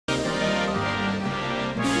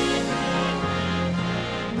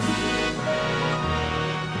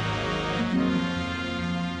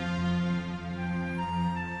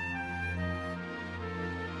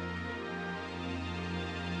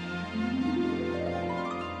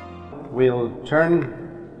we'll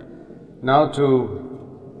turn now to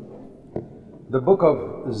the book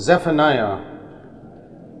of Zephaniah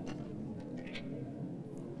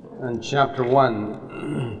and chapter 1.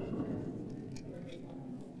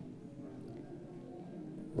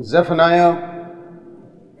 Zephaniah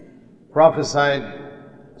prophesied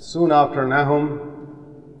soon after Nahum,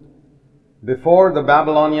 before the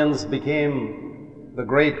Babylonians became the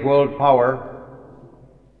great world power,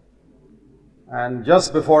 and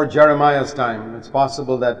just before Jeremiah's time. It's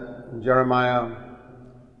possible that Jeremiah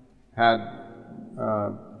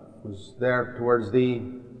was there towards the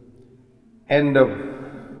end of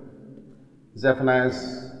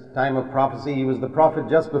Zephaniah's time of prophecy. He was the prophet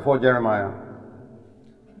just before Jeremiah.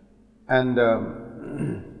 And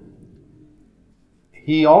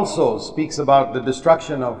he also speaks about the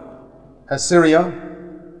destruction of Assyria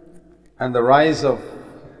and the rise of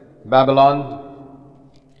Babylon.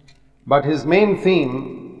 But his main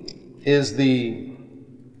theme is the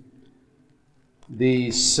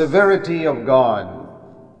severity of God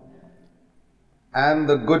and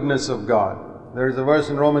the goodness of God. There is a verse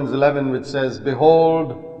in Romans 11 which says,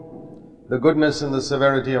 "Behold the goodness and the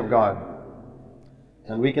severity of God."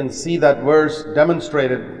 And we can see that verse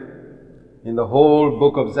demonstrated in the whole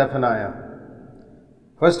book of Zephaniah.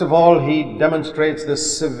 First of all, he demonstrates the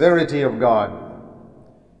severity of God,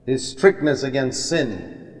 his strictness against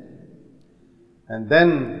sin. And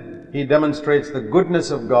then he demonstrates the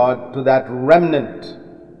goodness of God to that remnant.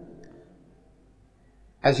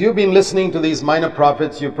 As you've been listening to these minor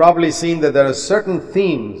prophets, you've probably seen that there are certain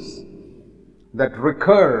themes that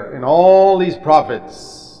recur in all these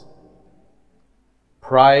prophets.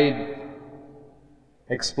 Pride,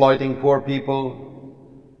 exploiting poor people,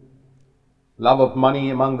 love of money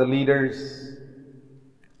among the leaders,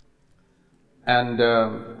 and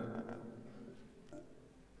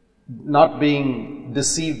not being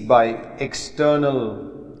deceived by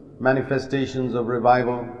external manifestations of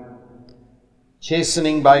revival,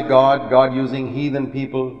 chastening by God, God using heathen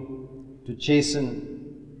people to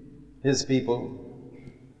chasten His people,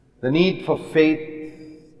 the need for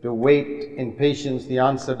faith to wait in patience. The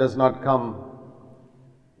answer does not come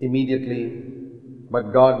immediately,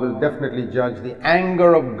 but God will definitely judge. The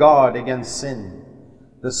anger of God against sin,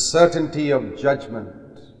 the certainty of judgment,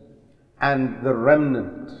 and the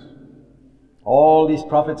remnant. All these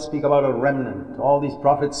prophets speak about a remnant. All these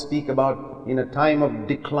prophets speak about in a time of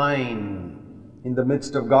decline in the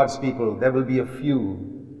midst of God's people, there will be a few.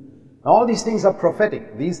 All these things are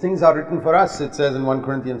prophetic. These things are written for us, it says in 1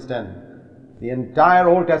 Corinthians 10. The entire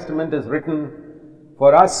Old Testament is written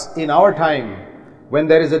for us in our time, when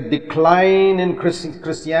there is a decline in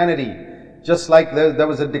Christianity, just like there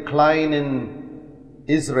was a decline in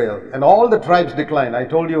Israel, and all the tribes declined. I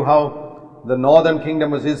told you how the northern kingdom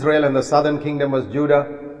was Israel and the southern kingdom was Judah,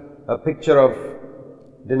 a picture of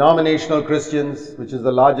denominational Christians, which is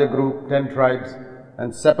the larger group, 10 tribes,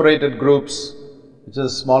 and separated groups, which is a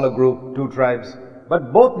smaller group, 2 tribes.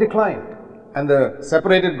 But both declined, and the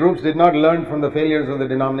separated groups did not learn from the failures of the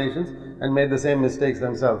denominations and made the same mistakes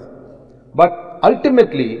themselves. But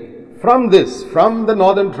ultimately, from the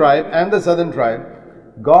northern tribe and the southern tribe,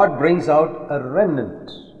 God brings out a remnant.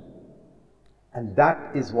 And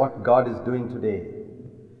that is what God is doing today.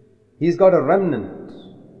 He's got a remnant.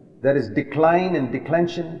 There is decline and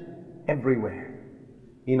declension everywhere.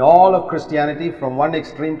 In all of Christianity, from one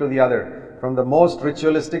extreme to the other, from the most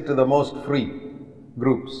ritualistic to the most free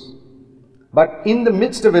groups. But in the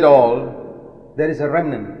midst of it all, there is a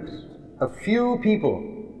remnant. A few people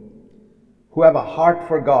who have a heart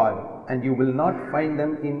for God, and you will not find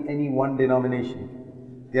them in any one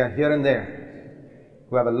denomination. They are here and there,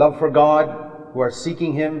 who have a love for God, who are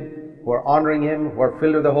seeking Him, who are honoring Him, who are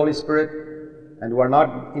filled with the Holy Spirit, and who are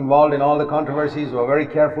not involved in all the controversies, who are very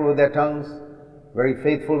careful with their tongues, very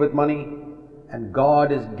faithful with money, and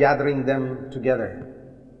God is gathering them together.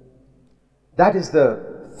 That is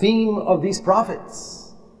the theme of these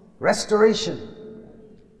prophets, restoration.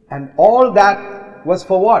 And all that was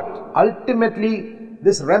for what? Ultimately,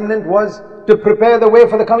 this remnant was to prepare the way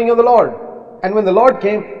for the coming of the Lord. And when the Lord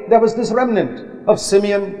came, there was this remnant of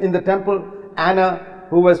Simeon in the temple, Anna,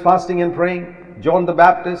 who was fasting and praying, John the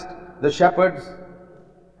Baptist, the shepherds,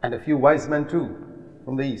 and a few wise men too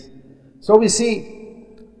from the east. So we see,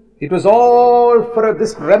 it was all for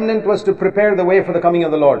this remnant was to prepare the way for the coming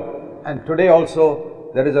of the Lord. And today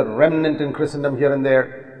also, there is a remnant in Christendom here and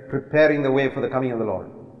there, preparing the way for the coming of the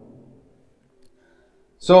Lord.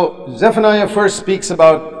 So Zephaniah first speaks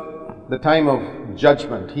about the time of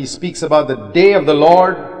judgment. He speaks about the day of the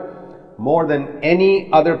Lord more than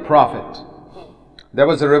any other prophet. There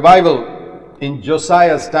was a revival in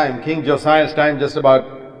Josiah's time, King Josiah's time, just about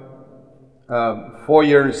 4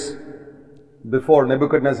 years before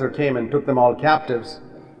Nebuchadnezzar came and took them all captives.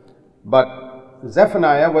 But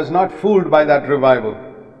Zephaniah was not fooled by that revival.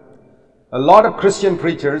 A lot of Christian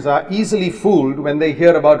preachers are easily fooled when they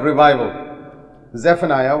hear about revival.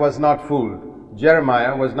 Zephaniah was not fooled.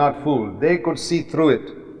 Jeremiah was not fooled. They could see through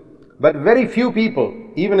it. But very few people,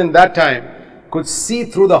 even in that time, could see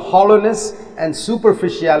through the hollowness and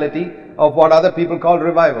superficiality of what other people called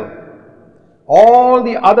revival. All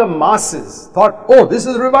the other masses thought, oh, this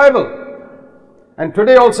is revival. And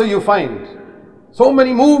today also you find so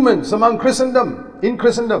many movements among Christendom, in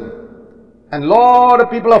Christendom. And a lot of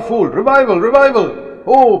people are fooled. Revival, revival.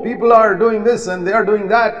 Oh, people are doing this and they are doing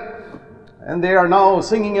that. And they are now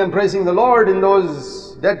singing and praising the Lord in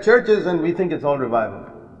those dead churches, and we think it's all revival.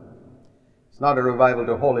 It's not a revival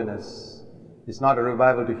to holiness. It's not a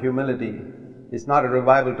revival to humility. It's not a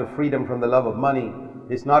revival to freedom from the love of money.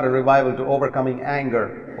 It's not a revival to overcoming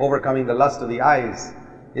anger, overcoming the lust of the eyes.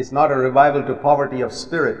 It's not a revival to poverty of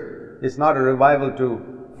spirit. It's not a revival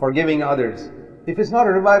to forgiving others. If it's not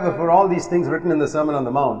a revival for all these things written in the Sermon on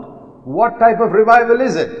the Mount, what type of revival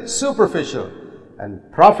is it? Superficial. And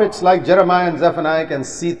prophets like Jeremiah and Zephaniah can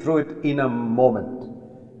see through it in a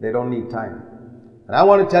moment. They don't need time. And I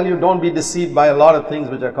want to tell you, don't be deceived by a lot of things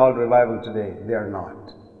which are called revival today. They are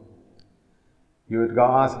not. You would go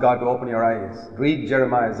ask God to open your eyes. Read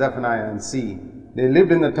Jeremiah, Zephaniah and see. They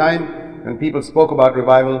lived in the time when people spoke about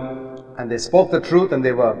revival, and they spoke the truth, and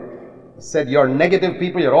they said, you're negative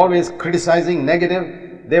people, you're always criticizing,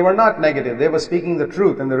 negative. They were not negative. They were speaking the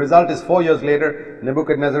truth. And the result is 4 years later,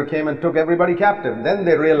 Nebuchadnezzar came and took everybody captive. Then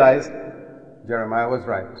they realized Jeremiah was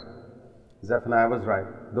right. Zephaniah was right.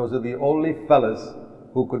 Those are the only fellas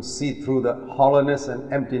who could see through the hollowness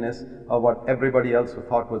and emptiness of what everybody else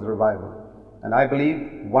thought was revival. And I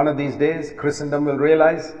believe one of these days, Christendom will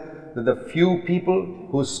realize that the few people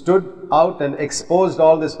who stood out and exposed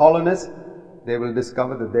all this hollowness, they will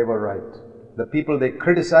discover that they were right. The people they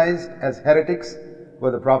criticized as heretics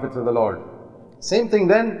were the prophets of the Lord. Same thing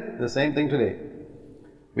then, the same thing today.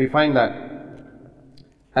 We find that.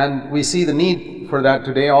 And we see the need for that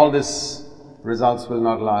today. All these results will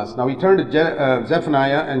not last. Now we turn to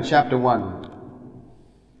Zephaniah and chapter 1.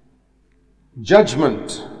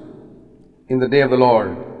 Judgment in the day of the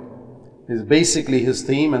Lord is basically his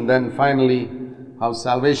theme, and then finally how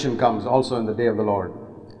salvation comes also in the day of the Lord.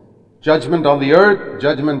 Judgment on the earth,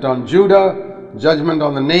 judgment on Judah, judgment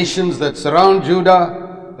on the nations that surround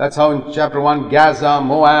Judah. That's how in chapter 1, Gaza,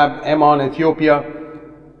 Moab, Ammon, Ethiopia,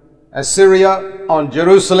 Assyria, on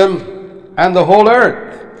Jerusalem, and the whole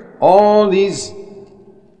earth. All these,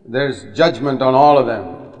 there's judgment on all of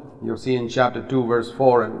them. You'll see in chapter 2, verse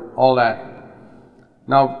 4 and all that.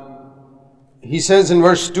 Now, he says in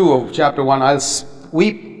verse 2 of chapter 1, I'll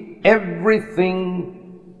sweep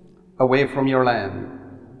everything away from your land.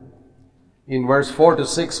 In verse 4 to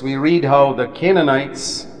 6, we read how the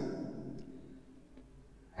Canaanites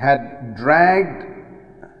had dragged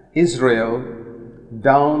Israel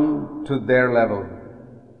down to their level.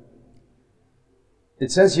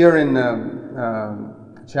 It says here in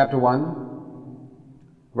chapter 1,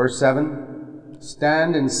 verse 7,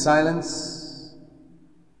 stand in silence,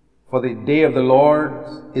 for the day of the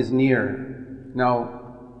Lord is near. Now,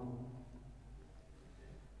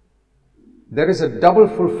 there is a double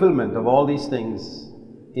fulfillment of all these things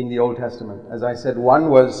in the Old Testament. As I said, one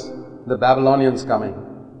was the Babylonians coming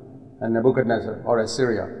and Nebuchadnezzar or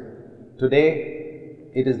Assyria. Today,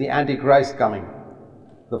 it is the Antichrist coming,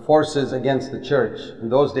 the forces against the church. In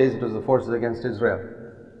those days, it was the forces against Israel.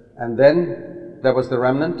 And then there was the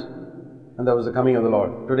remnant, and there was the coming of the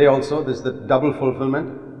Lord. Today also, this is the double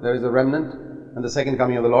fulfillment. There is a remnant and the second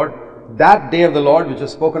coming of the Lord. That day of the Lord, which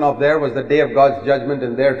is spoken of there, was the day of God's judgment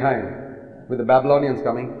in their time, with the Babylonians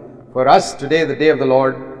coming. For us today, the day of the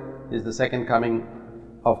Lord is the second coming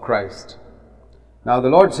of Christ. Now the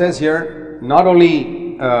Lord says here, not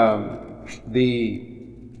only the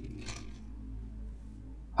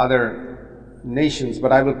other nations,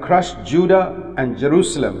 but I will crush Judah and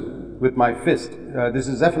Jerusalem with my fist. This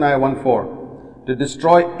is Zephaniah 1:4. To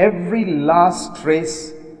destroy every last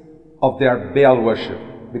trace of their Baal worship,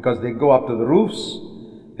 because they go up to the roofs,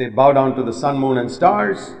 they bow down to the sun, moon and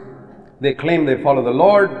stars, they claim they follow the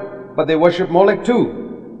Lord, but they worship Molech too.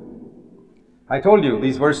 I told you,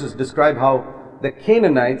 these verses describe how the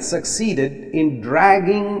Canaanites succeeded in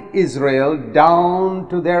dragging Israel down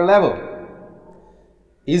to their level.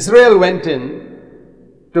 Israel went in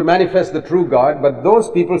to manifest the true God, but those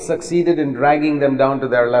people succeeded in dragging them down to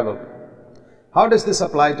their level. How does this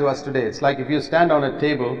apply to us today? It's like if you stand on a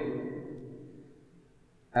table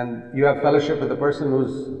and you have fellowship with the person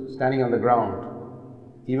who's standing on the ground.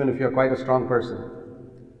 even if you're quite a strong person.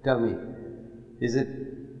 Tell me, is it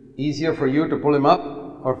easier for you to pull him up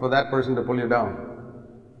or for that person to pull you down?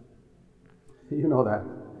 You know that.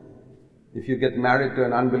 If you get married to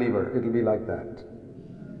an unbeliever, it'll be like that.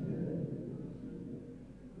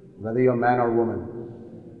 Whether you're man or woman.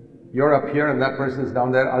 You're up here and that person is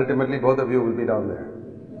down there. Ultimately, both of you will be down there.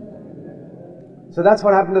 So that's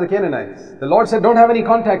what happened to the Canaanites. The Lord said, don't have any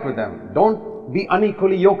contact with them. Don't be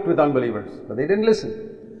unequally yoked with unbelievers. But they didn't listen.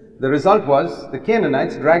 The result was the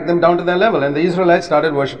Canaanites dragged them down to their level, and the Israelites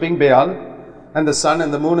started worshipping Baal and the sun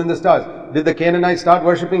and the moon and the stars. Did the Canaanites start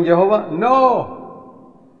worshipping Jehovah? No.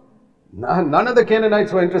 None of the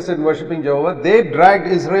Canaanites were interested in worshipping Jehovah. They dragged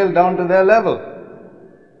Israel down to their level.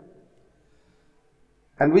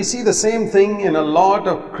 And we see the same thing in a lot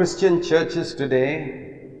of Christian churches today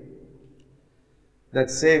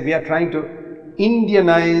that say we are trying to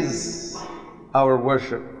Indianize our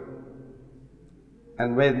worship.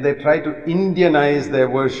 And when they try to Indianize their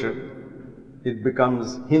worship, it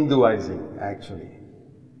becomes Hinduizing, actually.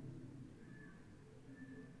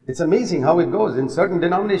 It's amazing how it goes. In certain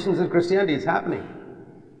denominations of Christianity, it's happening.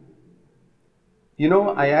 You know,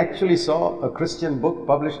 I actually saw a Christian book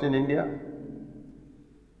published in India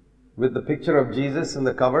with the picture of Jesus in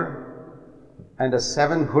the cover and a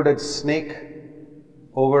 7-hooded snake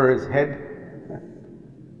over his head.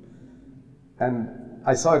 And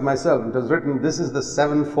I saw it myself. It was written, this is the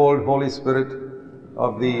 7-fold Holy Spirit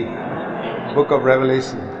of the book of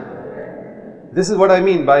Revelation. This is what I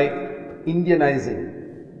mean by Indianizing.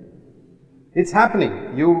 It's happening.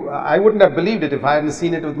 I wouldn't have believed it if I hadn't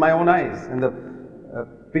seen it with my own eyes. And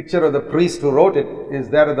the picture of the priest who wrote it is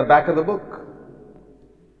there at the back of the book.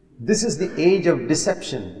 This is the age of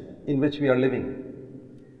deception in which we are living.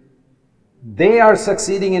 They are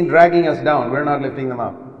succeeding in dragging us down. We're not lifting them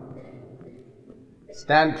up.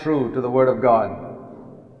 Stand true to the Word of God.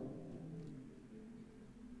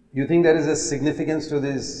 You think there is a significance to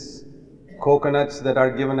these coconuts that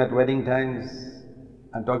are given at wedding times?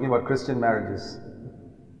 I'm talking about Christian marriages.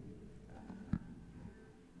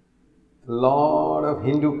 A lot of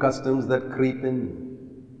Hindu customs that creep in.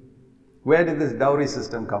 Where did this dowry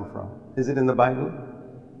system come from? Is it in the Bible?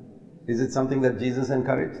 Is it something that Jesus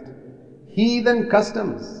encouraged? Heathen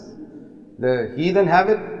customs. The heathen have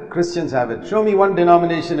it, Christians have it. Show me one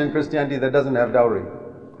denomination in Christianity that doesn't have dowry.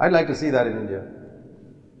 I'd like to see that in India.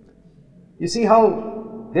 You see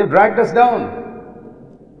how they've dragged us down.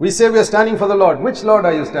 We say we are standing for the Lord. Which Lord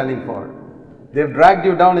are you standing for? They've dragged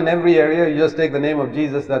you down in every area. You just take the name of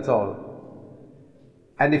Jesus, that's all.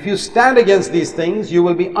 And if you stand against these things, you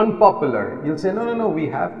will be unpopular. You'll say, no, we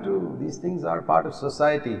have to. These things are part of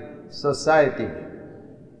society. Society.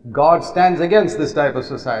 God stands against this type of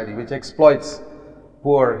society which exploits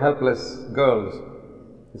poor, helpless girls.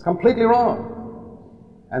 It's completely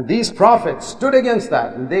wrong. And these prophets stood against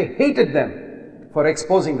that, and they hated them for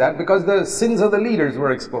exposing that because the sins of the leaders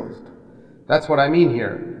were exposed. That's what I mean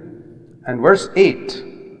here. And verse 8,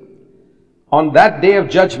 on that day of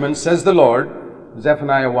judgment, says the Lord,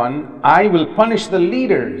 Zephaniah 1, I will punish the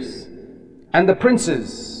leaders and the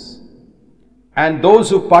princes and those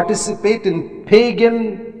who participate in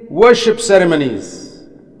pagan worship ceremonies.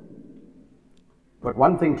 But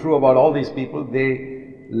one thing true about all these people,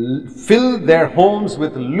 they fill their homes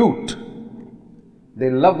with loot. They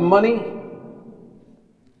love money,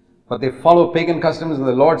 but they follow pagan customs, and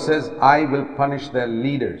the Lord says, I will punish their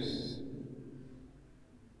leaders.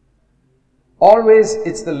 Always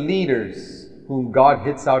it's the leaders whom God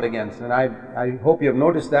hits out against. And I hope you have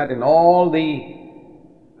noticed that in all the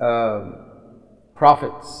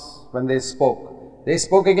prophets, when they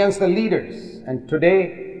spoke against the leaders. And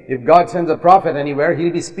today, if God sends a prophet anywhere,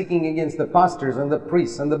 he'll be speaking against the pastors and the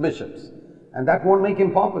priests and the bishops. And that won't make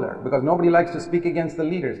him popular, because nobody likes to speak against the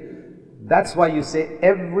leaders. That's why you say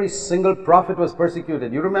every single prophet was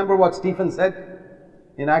persecuted. You remember what Stephen said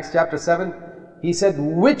in Acts chapter 7? He said,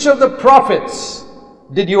 which of the prophets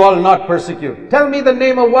did you all not persecute? Tell me the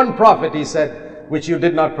name of one prophet, he said, which you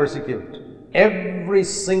did not persecute. Every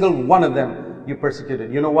single one of them you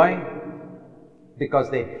persecuted. You know why?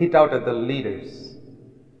 Because they hit out at the leaders.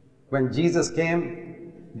 When Jesus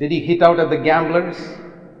came, did he hit out at the gamblers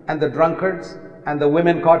and the drunkards and the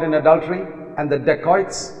women caught in adultery and the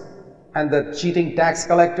dacoits and the cheating tax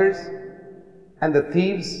collectors and the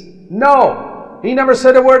thieves? No! He never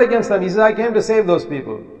said a word against them. He said, I came to save those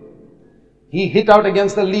people. He hit out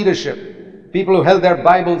against the leadership, people who held their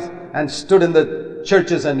Bibles and stood in the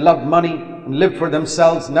churches and loved money and lived for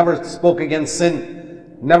themselves, never spoke against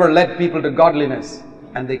sin, never led people to godliness,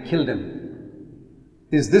 and they killed him.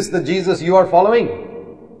 Is this the Jesus you are following?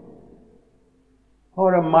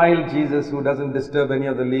 Or a mild Jesus who doesn't disturb any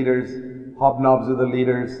of the leaders, hobnobs with the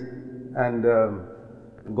leaders, and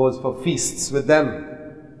goes for feasts with them.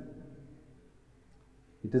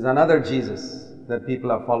 It is another Jesus that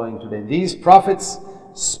people are following today. These prophets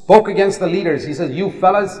spoke against the leaders. He says, you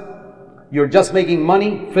fellas, you're just making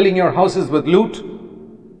money, filling your houses with loot,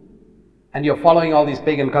 and you're following all these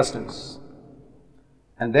pagan customs.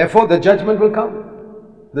 And therefore the judgment will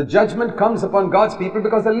come. The judgment comes upon God's people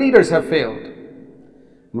because the leaders have failed.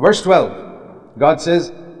 In verse 12, God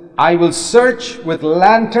says, I will search with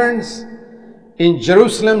lanterns in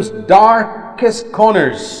Jerusalem's darkest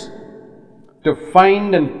corners to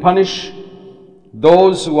find and punish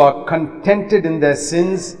those who are contented in their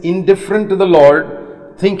sins, indifferent to the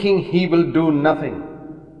Lord, thinking He will do nothing.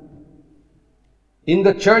 In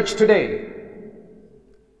the church today,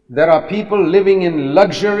 there are people living in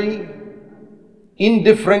luxury,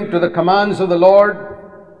 indifferent to the commands of the Lord,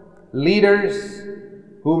 leaders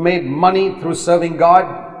who made money through serving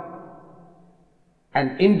God,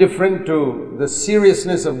 and indifferent to the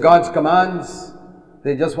seriousness of God's commands.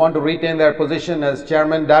 They just want to retain their position as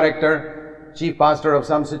chairman, director, chief pastor of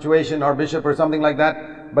some situation, or bishop or something like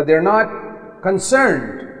that, but they're not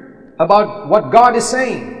concerned about what God is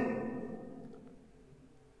saying.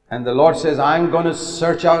 And the Lord says, I'm going to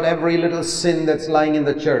search out every little sin that's lying in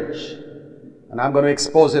the church, and I'm going to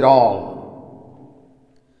expose it all.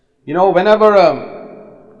 You know, whenever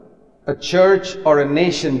a church or a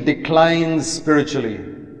nation declines spiritually,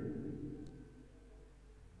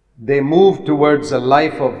 they move towards a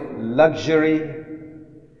life of luxury,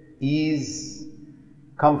 ease,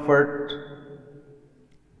 comfort,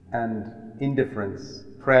 and indifference,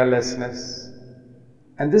 prayerlessness.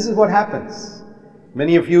 And this is what happens.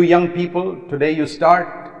 Many of you young people, today you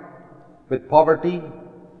start with poverty,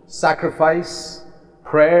 sacrifice,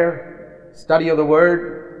 prayer, study of the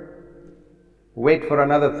Word. Wait for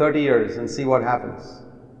another 30 years and see what happens.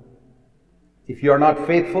 If you are not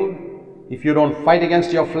faithful, if you don't fight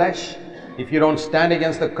against your flesh, if you don't stand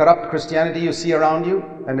against the corrupt Christianity you see around you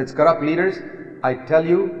and its corrupt leaders, I tell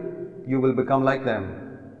you, you will become like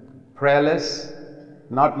them. Prayerless,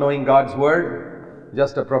 not knowing God's Word,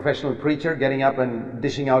 just a professional preacher getting up and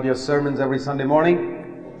dishing out your sermons every Sunday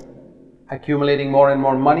morning, accumulating more and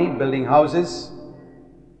more money, building houses,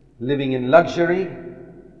 living in luxury,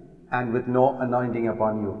 and with no anointing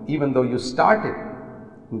upon you, even though you started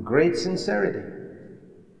in great sincerity.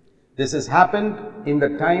 This has happened in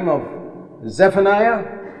the time of Zephaniah,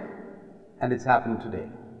 and it's happened today.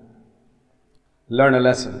 Learn a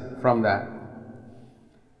lesson from that.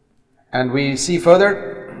 And we see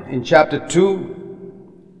further in chapter 2,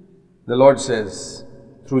 the Lord says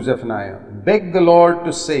through Zephaniah, beg the Lord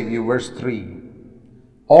to save you. Verse 3,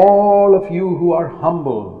 all of you who are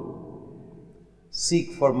humble,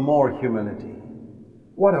 seek for more humility.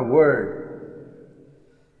 What a word.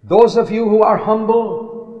 Those of you who are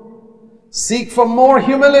humble, seek for more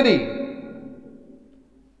humility.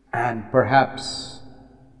 And perhaps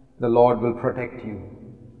the Lord will protect you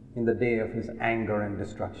in the day of His anger and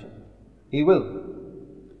destruction. He will.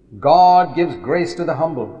 God gives grace to the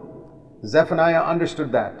humble. Zephaniah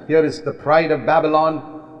understood that. Here is the pride of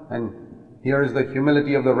Babylon, and here is the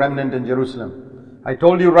humility of the remnant in Jerusalem. I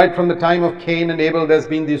told you right from the time of Cain and Abel, there's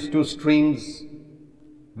been these two streams,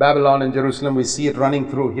 Babylon and Jerusalem. We see it running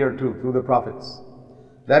through here too, through the prophets.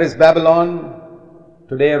 There is Babylon,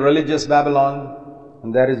 today a religious Babylon,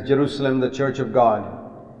 and there is Jerusalem, the church of God.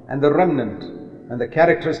 And the remnant, and the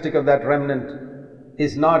characteristic of that remnant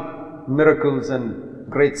is not miracles and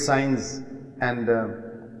great signs and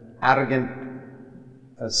arrogant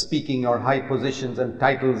speaking or high positions and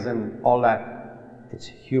titles and all that. It's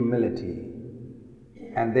humility.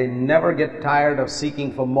 And they never get tired of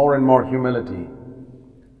seeking for more and more humility.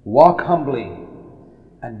 Walk humbly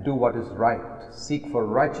and do what is right. Seek for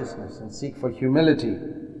righteousness and seek for humility,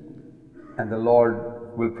 and the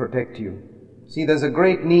Lord will protect you. See, there's a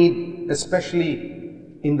great need,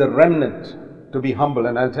 especially in the remnant, to be humble,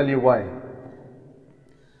 and I'll tell you why.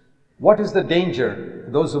 What is the danger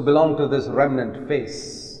those who belong to this remnant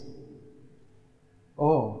face?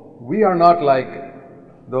 Oh, we are not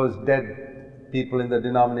like those dead people in the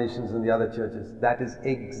denominations and the other churches. That is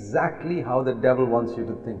exactly how the devil wants you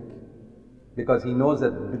to think. Because he knows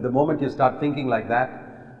that the moment you start thinking like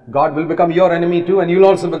that, God will become your enemy too, and you'll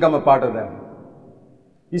also become a part of them.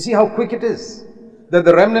 You see how quick it is that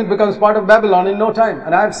the remnant becomes part of Babylon in no time.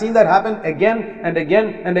 And I've seen that happen again and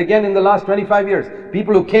again and again in the last 25 years.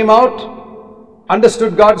 People who came out,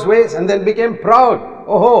 understood God's ways, and then became proud.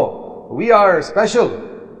 Oh, we are special.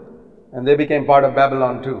 And they became part of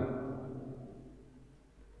Babylon too.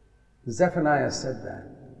 Zephaniah said that.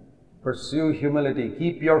 Pursue humility.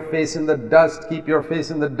 Keep your face in the dust. Keep your face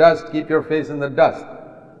in the dust. Keep your face in the dust.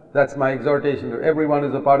 That's my exhortation to everyone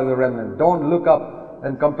who's a part of the remnant. Don't look up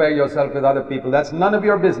and compare yourself with other people. That's none of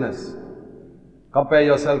your business. Compare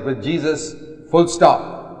yourself with Jesus, full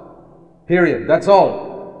stop. Period. That's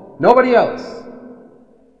all. Nobody else.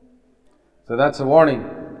 So that's a warning.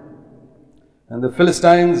 And the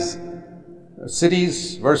Philistines'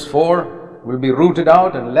 cities, verse 4, will be rooted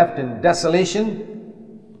out and left in desolation.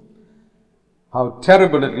 How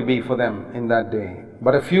terrible it will be for them in that day.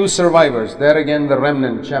 But a few survivors. There again the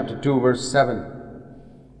remnant, chapter 2, verse 7.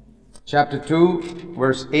 Chapter 2,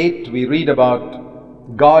 verse 8, we read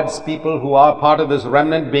about God's people who are part of this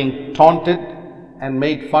remnant being taunted and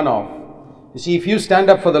made fun of. You see, if you stand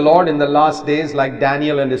up for the Lord in the last days, like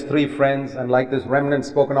Daniel and his 3 friends, and like this remnant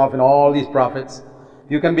spoken of in all these prophets,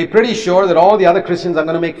 you can be pretty sure that all the other Christians are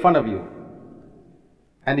going to make fun of you.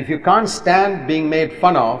 And if you can't stand being made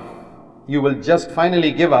fun of, you will just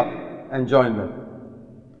finally give up and join them.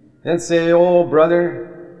 They'll say, "Oh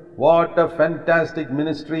brother, what a fantastic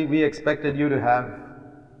ministry we expected you to have,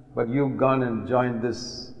 but you've gone and joined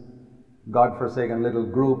this God-forsaken little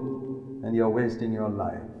group and you're wasting your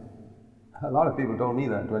life." A lot of people told me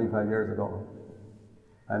that 25 years ago.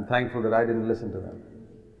 I'm thankful that I didn't listen to them.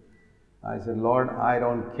 I said, "Lord, I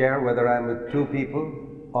don't care whether I'm with 2 people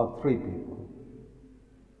or 3 people.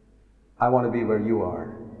 I want to be where you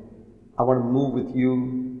are. I want to move with you.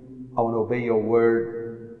 I want to obey your word.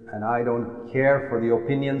 And I don't care for the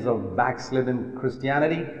opinions of backslidden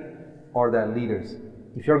Christianity or their leaders."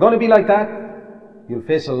 If you're going to be like that, you'll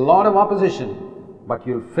face a lot of opposition, but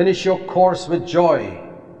you'll finish your course with joy.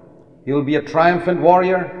 You'll be a triumphant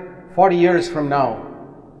warrior 40 years from now,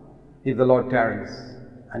 if the Lord tarries,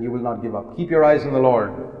 and you will not give up. Keep your eyes on the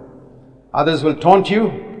Lord. Others will taunt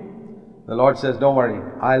you. The Lord says, "Don't worry,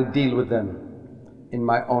 I'll deal with them in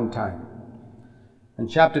my own time." In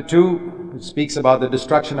chapter 2, it speaks about the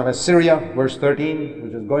destruction of Assyria, verse 13,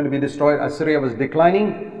 which is going to be destroyed. Assyria was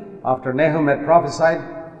declining after Nahum had prophesied,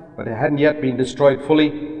 but it hadn't yet been destroyed fully.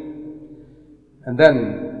 And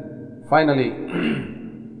then, finally,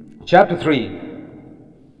 chapter 3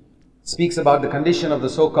 speaks about the condition of the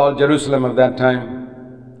so-called Jerusalem of that time,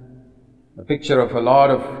 a picture of a lot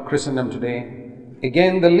of Christendom today.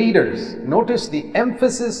 Again, the leaders. Notice the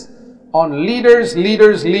emphasis on leaders,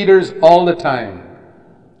 leaders, leaders all the time.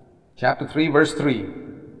 Chapter 3, verse 3.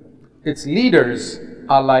 Its leaders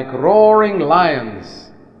are like roaring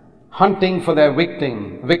lions hunting for their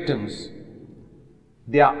victims.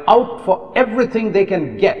 They are out for everything they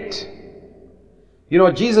can get. You know,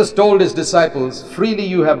 Jesus told his disciples, "Freely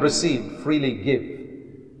you have received, freely give."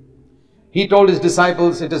 He told his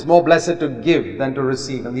disciples, "It is more blessed to give than to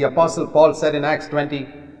receive." And the Apostle Paul said in Acts 20,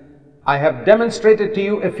 "I have demonstrated to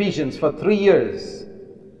you, Ephesians, for 3 years,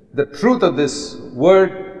 the truth of this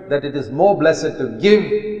word, that it is more blessed to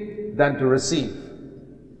give than to receive."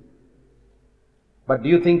 But do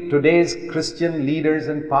you think today's Christian leaders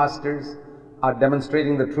and pastors are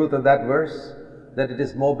demonstrating the truth of that verse, that it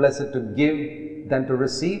is more blessed to give than to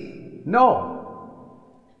receive? No.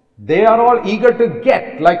 They are all eager to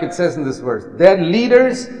get, like it says in this verse. Their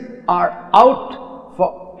leaders are out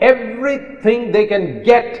for everything they can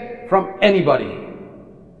get from anybody.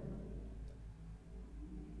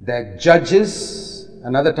 Their judges,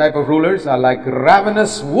 another type of rulers, are like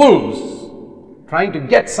ravenous wolves trying to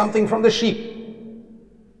get something from the sheep.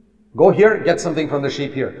 Go here, get something from the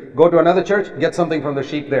sheep here. Go to another church, get something from the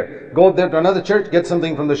sheep there. Go there to another church, get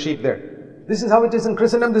something from the sheep there. This is how it is in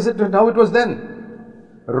Christendom. This is how it was then.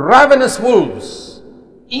 Ravenous wolves,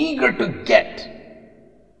 eager to get,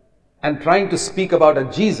 and trying to speak about a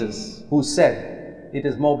Jesus who said, "It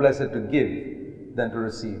is more blessed to give than to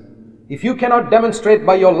receive." If you cannot demonstrate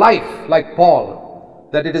by your life, like Paul,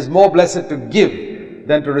 that it is more blessed to give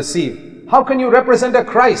than to receive, how can you represent a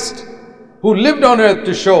Christ who lived on earth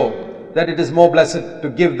to show that it is more blessed to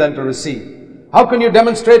give than to receive? How can you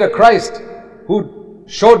demonstrate a Christ who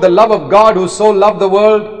showed the love of God, who so loved the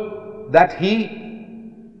world that he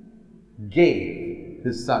gave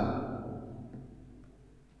his Son?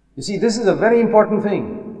 You see, this is a very important thing.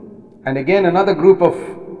 And again,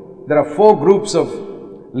 there are 4 groups of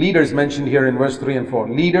leaders mentioned here in verse 3 and 4.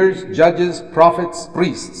 Leaders, judges, prophets,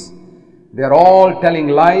 priests. They are all telling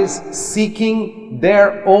lies, seeking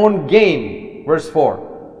their own gain. Verse 4.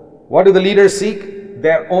 What do the leaders seek?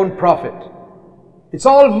 Their own profit. It's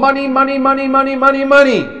all money, money, money, money, money,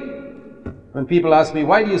 money. When people ask me,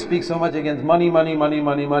 "Why do you speak so much against money, money, money,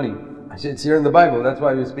 money, money?" I say, "It's here in the Bible, that's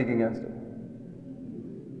why we speak against it."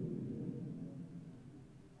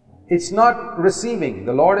 It's not receiving.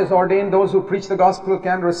 The Lord has ordained those who preach the gospel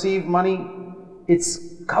can receive money.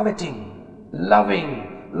 It's coveting,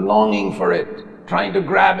 loving, longing for it, trying to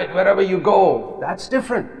grab it wherever you go. That's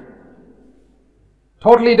different.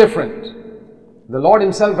 Totally different. The Lord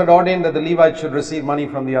himself had ordained that the Levites should receive money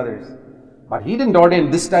from the others. But he didn't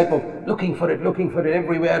ordain this type of looking for it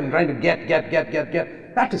everywhere and trying to get.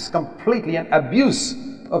 That is completely an abuse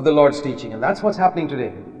of the Lord's teaching. And that's what's happening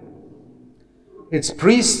today. Its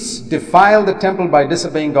priests defile the temple by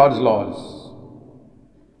disobeying God's laws.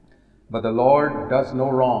 But the Lord does no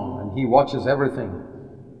wrong, and he watches everything.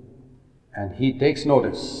 And he takes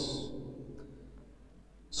notice.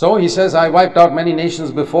 So he says, I wiped out many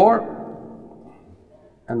nations before,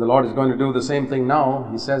 and the Lord is going to do the same thing now.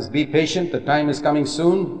 He says, be patient, the time is coming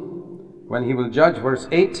soon when he will judge. Verse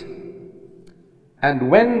 8, and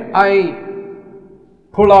when I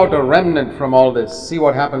pull out a remnant from all this, see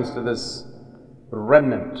what happens to this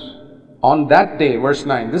remnant. On that day, verse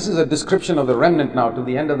 9, this is a description of the remnant now to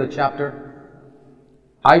the end of the chapter.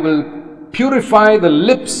 I will purify the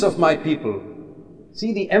lips of my people.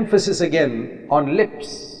 See the emphasis again on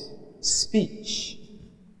lips, speech.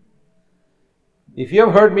 If you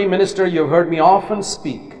have heard me minister, you have heard me often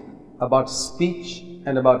speak about speech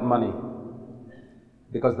and about money.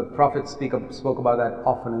 Because the prophets spoke about that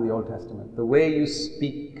often in the Old Testament. The way you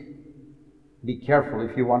speak, be careful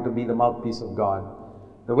if you want to be the mouthpiece of God.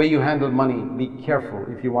 The way you handle money, be careful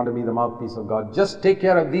if you want to be the mouthpiece of God. Just take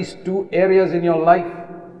care of these two areas in your life,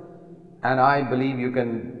 and I believe you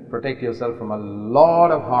can protect yourself from a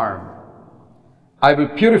lot of harm. I will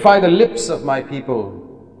purify the lips of my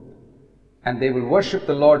people, and they will worship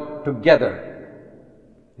the Lord together.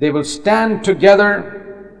 They will stand together,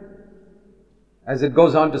 as it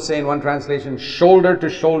goes on to say in one translation, shoulder to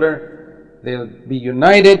shoulder. They'll be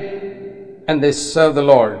united, and they serve the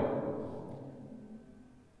Lord.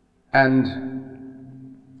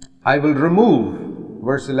 And I will remove,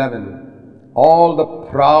 verse 11, all the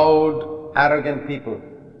proud, arrogant people.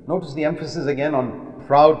 Notice the emphasis again on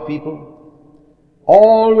proud people.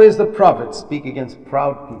 Always the prophets speak against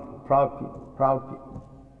proud people, proud people, proud people.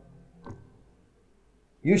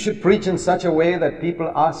 You should preach in such a way that people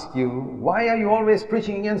ask you, why are you always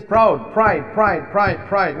preaching against pride? Why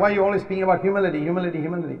are you always speaking about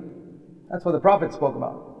humility? That's what the prophet spoke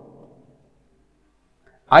about.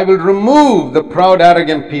 I will remove the proud,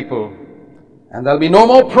 arrogant people, and there'll be no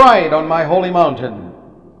more pride on my holy mountain.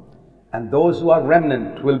 And those who are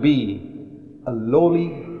remnant will be a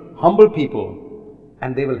lowly, humble people,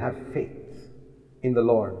 and they will have faith in the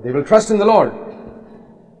Lord. They will trust in the Lord.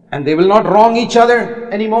 And they will not wrong each other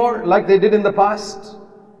anymore like they did in the past.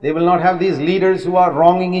 They will not have these leaders who are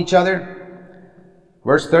wronging each other.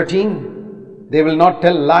 Verse 13, they will not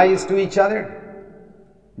tell lies to each other.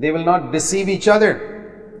 They will not deceive each other.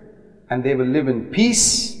 And they will live in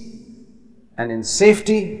peace and in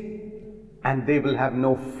safety, and they will have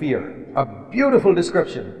no fear. A beautiful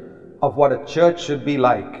description of what a church should be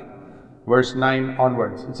like. Verse 9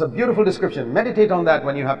 onwards. It's a beautiful description. Meditate on that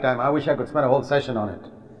when you have time. I wish I could spend a whole session on it.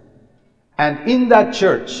 And in that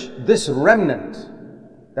church, this remnant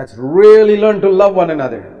that's really learned to love one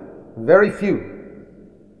another, very few.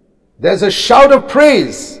 There's a shout of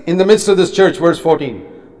praise in the midst of this church, verse 14.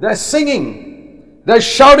 They're singing. They're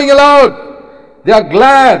shouting aloud. They are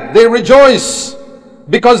glad. They rejoice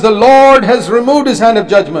because the Lord has removed his hand of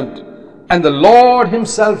judgment, and the Lord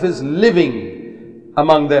himself is living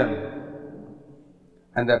among them.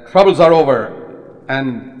 And their troubles are over.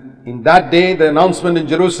 And in that day, the announcement in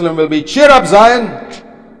Jerusalem will be, cheer up,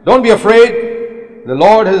 Zion. Don't be afraid. The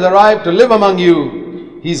Lord has arrived to live among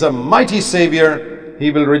you. He's a mighty Savior.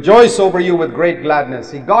 He will rejoice over you with great gladness.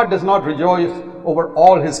 See, God does not rejoice over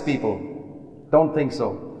all his people. Don't think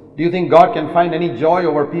so. Do you think God can find any joy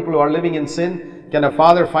over people who are living in sin? Can a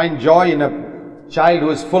father find joy in a child who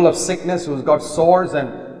is full of sickness, who's got sores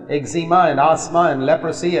and eczema and asthma and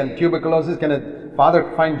leprosy and tuberculosis? Can a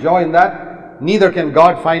father find joy in that? Neither can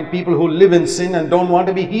God find people who live in sin and don't want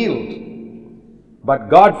to be healed. But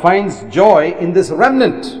God finds joy in this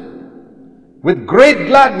remnant. With great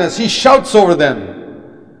gladness, he shouts over them.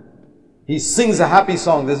 He sings a happy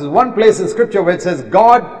song. This is one place in Scripture where it says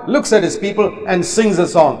God looks at his people and sings a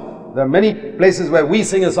song. There are many places where we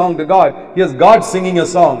sing a song to God. Here's God singing a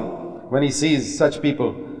song when he sees such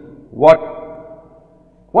people. What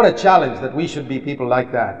a challenge that we should be people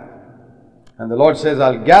like that. And the Lord says,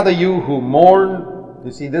 I'll gather you who mourn.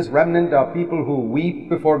 You see, this remnant are people who weep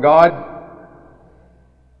before God.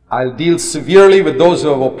 I'll deal severely with those who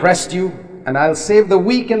have oppressed you. And I'll save the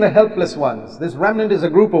weak and the helpless ones. This remnant is a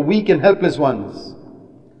group of weak and helpless ones.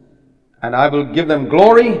 And I will give them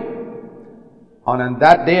glory. On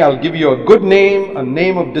that day I'll give you a good name, a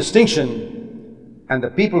name of distinction. And the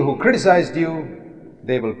people who criticized you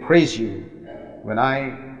they will praise you when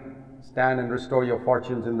I stand and restore your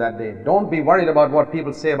fortunes in that day. Don't be worried about what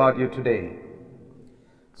people say about you today.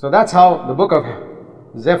 So that's how the book of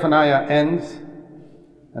Zephaniah ends.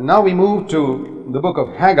 And now we move to the book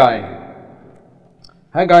of Haggai.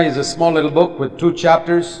 Haggai is a small little book with 2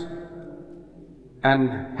 chapters.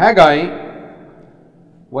 And Haggai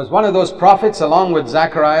was one of those prophets, along with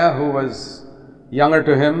Zechariah, who was younger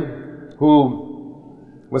to him,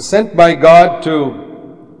 who was sent by God to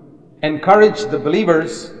encourage the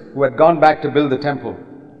believers who had gone back to build the temple.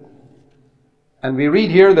 And we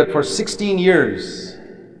read here that for 16 years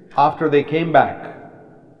after they came back,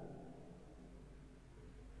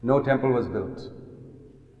 no temple was built.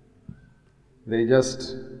 They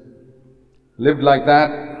just lived like that.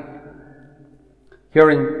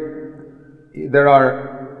 There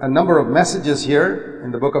are a number of messages here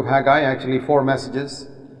in the book of Haggai, actually 4 messages.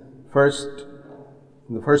 First,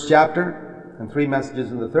 in the first chapter, and 3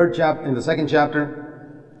 messages in the second chapter.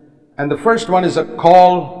 And the first one is a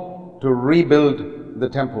call to rebuild the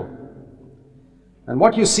temple. And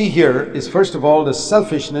what you see here is, first of all, the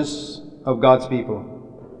selfishness of God's people.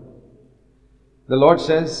 The Lord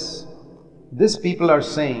says, "These people are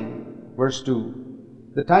saying," verse 2,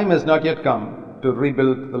 "the time has not yet come to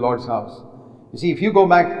rebuild the Lord's house." You see, if you go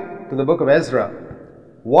back to the book of Ezra,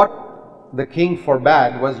 what the king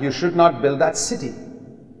forbade was you should not build that city.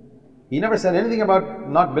 He never said anything about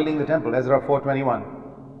not building the temple, Ezra 4:21.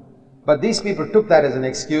 But these people took that as an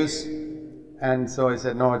excuse, and so he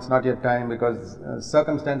said, no, it's not yet time because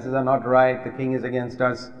circumstances are not right, the king is against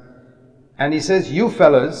us. And he says, "You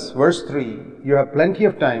fellas," verse 3, "you have plenty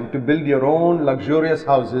of time to build your own luxurious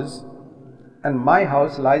houses, and my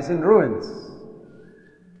house lies in ruins."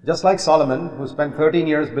 Just like Solomon, who spent 13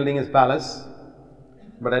 years building his palace,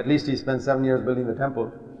 but at least he spent 7 years building the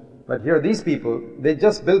temple. But here these people, they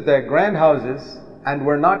just built their grand houses and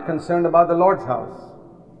were not concerned about the Lord's house.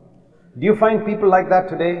 Do you find people like that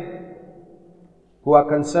today, who are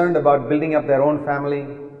concerned about building up their own family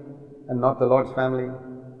and not the Lord's family?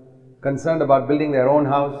 Concerned about building their own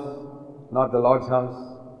house, not the Lord's house?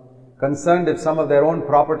 Concerned if some of their own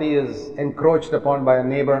property is encroached upon by a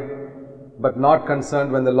neighbor, but not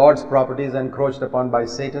concerned when the Lord's property is encroached upon by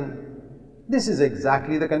Satan? This is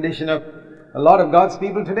exactly the condition of a lot of God's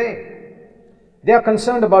people today. They are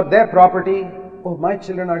concerned about their property. Oh, my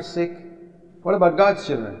children are sick. What about God's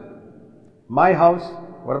children? My house,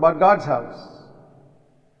 what about God's house?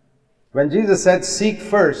 When Jesus said, "Seek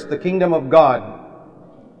first the kingdom of God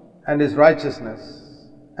and His righteousness,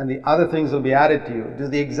 and the other things will be added to you," it is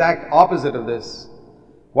the exact opposite of this.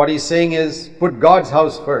 What He's saying is, put God's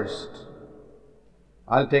house first.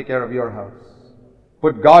 I'll take care of your house.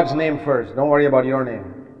 Put God's name first. Don't worry about your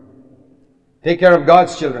name. Take care of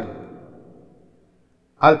God's children.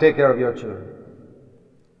 I'll take care of your children.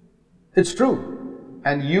 It's true.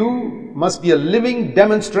 And you must be a living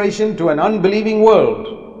demonstration to an unbelieving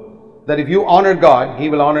world that if you honor God, He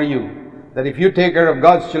will honor you. That if you take care of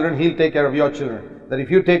God's children, He'll take care of your children. That if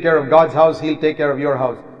you take care of God's house, He'll take care of your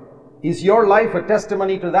house. Is your life a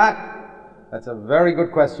testimony to that? That's a very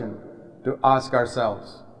good question to ask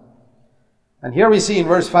ourselves. And here we see in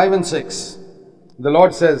verse 5 and 6, the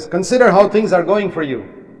Lord says, "Consider how things are going for you.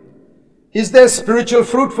 Is there spiritual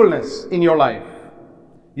fruitfulness in your life?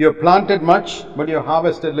 You have planted much, but you have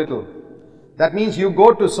harvested little." That means you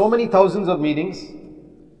go to so many thousands of meetings,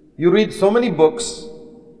 you read so many books,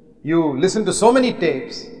 you listen to so many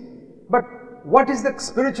tapes, but what is the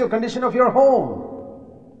spiritual condition of your home?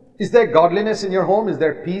 Is there godliness in your home? Is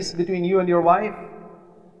there peace between you and your wife?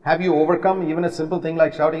 Have you overcome even a simple thing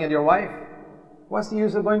like shouting at your wife? What's the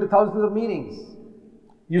use of going to thousands of meetings?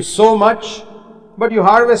 You sow much, but you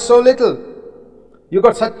harvest so little. You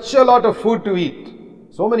got such a lot of food to eat.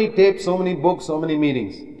 So many tapes, so many books, so many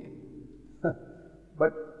meetings.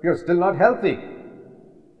 But you're still not healthy.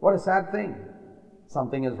 What a sad thing.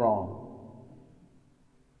 Something is wrong.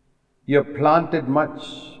 You have planted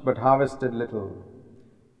much, but harvested little.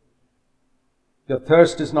 Your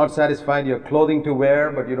thirst is not satisfied. You have clothing to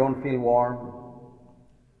wear, but you don't feel warm.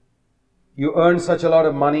 You earn such a lot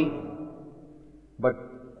of money, but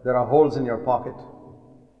there are holes in your pocket.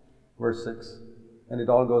 Verse 6. And it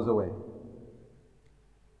all goes away.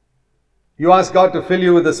 You ask God to fill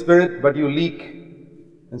you with the Spirit, but you leak,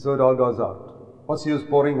 and so it all goes out. What's the use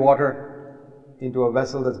pouring water into a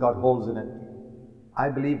vessel that's got holes in it? I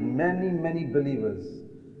believe many, many believers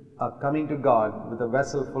are coming to God with a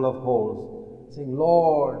vessel full of holes, saying,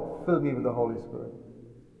 "Lord, fill me with the Holy Spirit."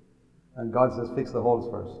 And God says, "Fix the holes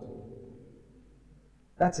first."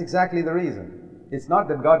 That's exactly the reason. It's not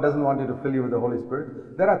that God doesn't want you to fill you with the Holy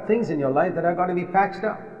Spirit. There are things in your life that have got to be patched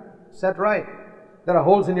up, set right. There are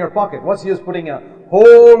holes in your pocket. What's the use putting a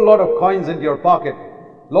whole lot of coins into your pocket?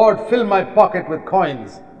 Lord, fill my pocket with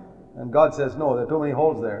coins. And God says, no, there are too many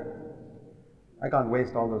holes there. I can't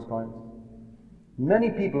waste all those coins.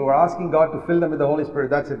 Many people who are asking God to fill them with the Holy Spirit,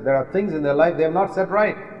 that's it. There are things in their life they have not set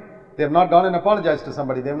right. They have not gone and apologized to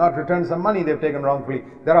somebody. They have not returned some money they have taken wrongfully.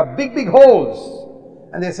 There are big, big holes.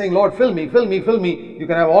 And they're saying, Lord, fill me, fill me, fill me. You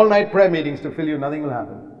can have all-night prayer meetings to fill you. Nothing will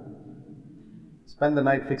happen. Spend the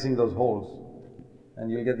night fixing those holes. And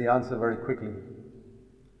you'll get the answer very quickly.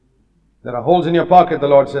 There are holes in your pocket, the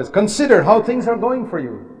Lord says. Consider how things are going for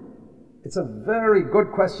you. It's a very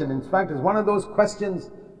good question. In fact, it's one of those questions.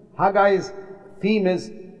 Haggai's theme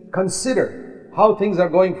is consider how things are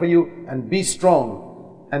going for you and be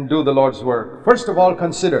strong and do the Lord's work. First of all,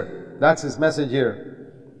 consider. That's his message here.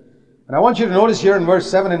 And I want you to notice here in verse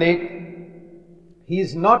 7 and 8,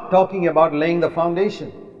 he's not talking about laying the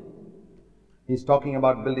foundation. He's talking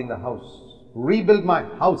about building the house. Rebuild my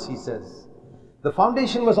house, he says. The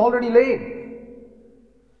foundation was already laid.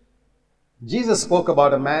 Jesus spoke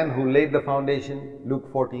about a man who laid the foundation,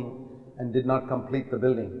 Luke 14, and did not complete the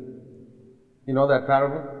building. You know that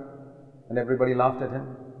parable? And everybody laughed at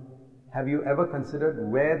him. Have you ever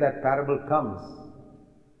considered where that parable comes?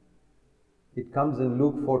 It comes in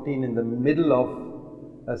Luke 14 in the middle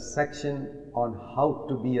of a section on how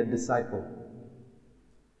to be a disciple.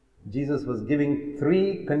 Jesus was giving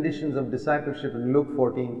 3 conditions of discipleship in Luke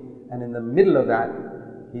 14, and in the middle of that,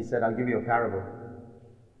 he said, I'll give you a parable.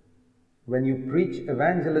 When you preach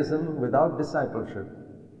evangelism without discipleship,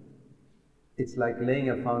 it's like laying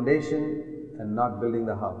a foundation and not building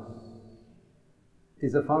the house.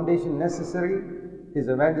 Is a foundation necessary? Is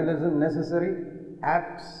evangelism necessary?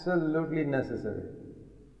 Absolutely necessary.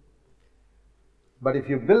 But if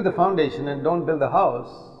you build the foundation and don't build the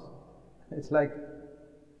house, it's like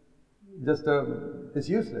it's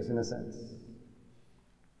useless in a sense.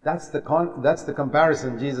 That's the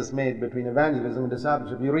comparison Jesus made between evangelism and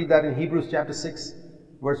discipleship. You read that in Hebrews chapter 6,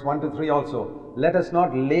 verse 1 to 3 also. Let us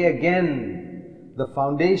not lay again the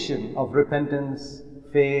foundation of repentance,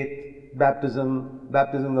 faith, baptism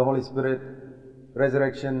of the Holy Spirit,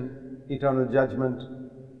 resurrection, eternal judgment.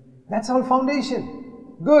 That's all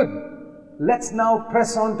foundation. Good. Let's now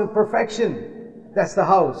press on to perfection. That's the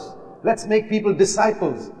house. Let's make people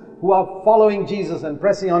disciples who are following Jesus and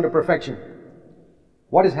pressing on to perfection.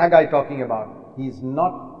 What is Haggai talking about? He's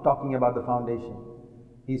not talking about the foundation.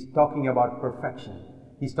 He's talking about perfection.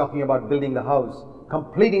 He's talking about building the house,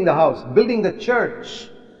 completing the house, building the church,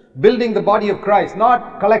 building the body of Christ,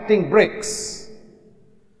 not collecting bricks.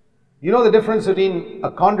 You know the difference between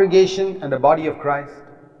a congregation and a body of Christ?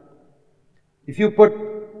 If you put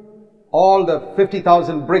all the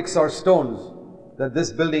 50,000 bricks or stones that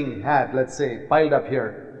this building had, let's say, piled up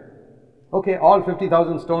here, okay, all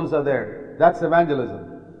 50,000 stones are there. That's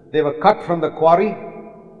evangelism. They were cut from the quarry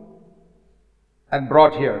and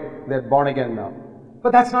brought here. They're born again now.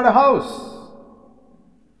 But that's not a house.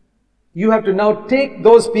 You have to now take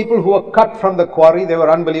those people who were cut from the quarry. They were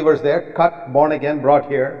unbelievers there, cut, born again, brought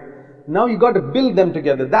here. Now you got to build them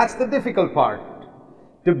together. That's the difficult part.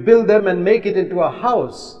 To build them and make it into a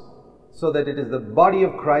house so that it is the body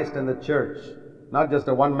of Christ and the church, not just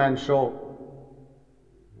a one-man show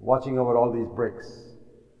watching over all these bricks.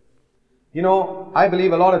 You know, I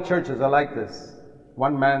believe a lot of churches are like this.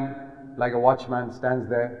 One man, like a watchman, stands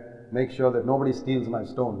there, makes sure that nobody steals my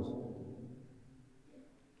stones.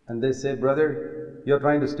 And they say, brother, you're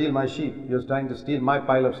trying to steal my sheep. You're trying to steal my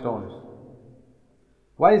pile of stones.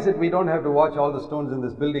 Why is it we don't have to watch all the stones in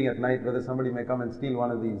this building at night whether somebody may come and steal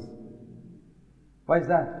one of these? Why is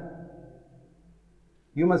that?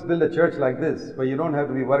 You must build a church like this where you don't have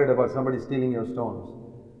to be worried about somebody stealing your stones.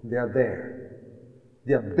 They are there.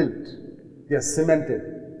 They are built. They are cemented.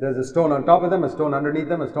 There's a stone on top of them, a stone underneath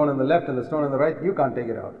them, a stone on the left and a stone on the right. You can't take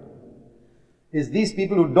it out. It's these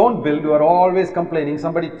people who don't build who are always complaining,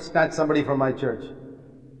 somebody snatched somebody from my church.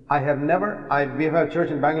 We've had a church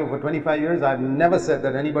in Bangalore for 25 years. I've never said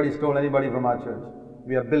that anybody stole anybody from our church.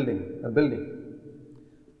 We are building a building.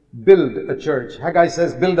 Build a church. Haggai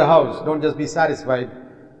says, build a house. Don't just be satisfied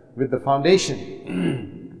with the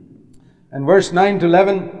foundation. And verse 9 to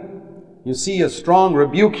 11, you see a strong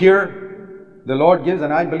rebuke here the Lord gives,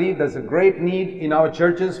 and I believe there's a great need in our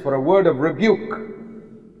churches for a word of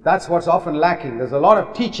rebuke. That's what's often lacking. There's a lot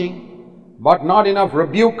of teaching, but not enough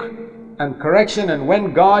rebuke and correction. And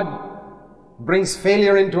when God brings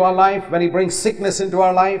failure into our life, when He brings sickness into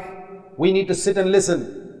our life, we need to sit and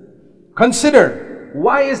listen. Consider,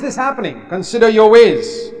 why is this happening? Consider your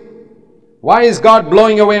ways. Why is God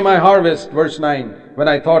blowing away my harvest? Verse 9, when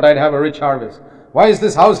I thought I'd have a rich harvest. Why is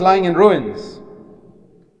this house lying in ruins?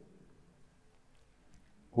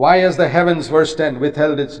 Why has the heavens, verse 10,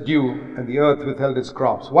 withheld its dew and the earth withheld its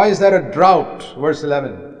crops? Why is there a drought, verse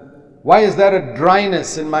 11? Why is there a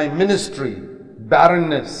dryness in my ministry,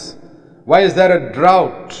 barrenness? Why is there a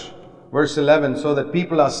drought, verse 11, so that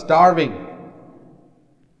people are starving?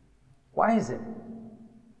 Why is it?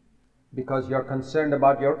 Because you're concerned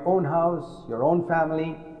about your own house, your own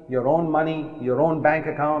family, your own money, your own bank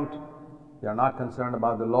account. You're not concerned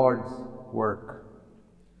about the Lord's work.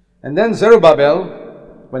 And then Zerubbabel,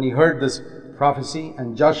 when he heard this prophecy,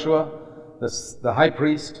 and Joshua, the high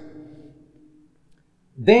priest,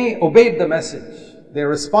 they obeyed the message. They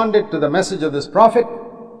responded to the message of this prophet,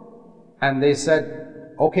 and they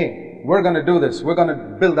said, okay, we're going to do this. We're going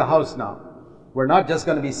to build a house now. We're not just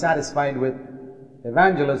going to be satisfied with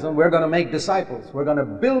evangelism. We're going to make disciples. We're going to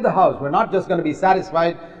build a house. We're not just going to be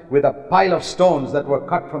satisfied with a pile of stones that were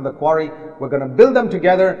cut from the quarry. We're going to build them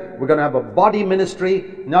together. We're going to have a body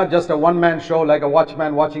ministry, not just a one-man show like a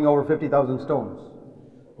watchman watching over 50,000 stones.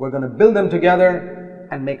 We're going to build them together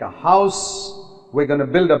and make a house. We're going to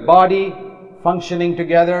build a body functioning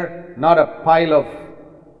together, not a pile of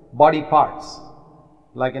body parts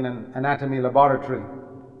like in an anatomy laboratory.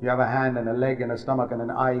 You have a hand and a leg and a stomach and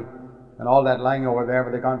an eye and all that lying over there,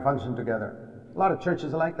 but they can't function together. A lot of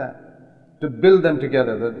churches are like that. To build them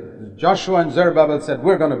together. Joshua and Zerubbabel said,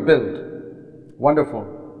 we're going to build. Wonderful.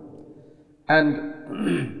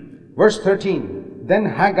 And verse 13, then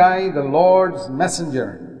Haggai, the Lord's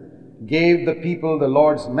messenger, gave the people the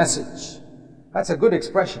Lord's message. That's a good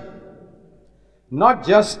expression. Not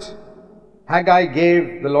just Haggai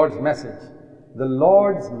gave the Lord's message. The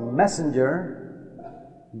Lord's messenger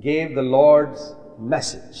gave the Lord's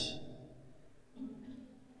message.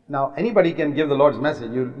 Now, anybody can give the Lord's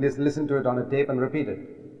message. You listen to it on a tape and repeat it.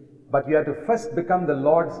 But you have to first become the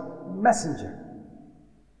Lord's messenger.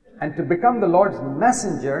 And to become the Lord's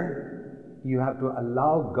messenger, you have to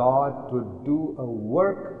allow God to do a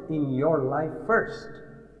work in your life first.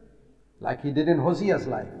 Like He did in Hosea's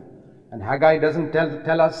life. And Haggai doesn't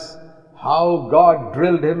tell us how God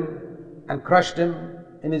drilled him and crushed him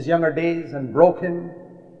in his younger days and broke him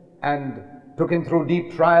and took him through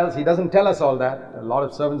deep trials. He doesn't tell us all that. A lot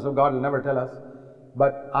of servants of God will never tell us.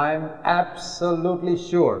 But I'm absolutely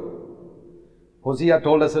sure. Hosea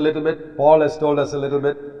told us a little bit. Paul has told us a little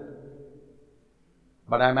bit.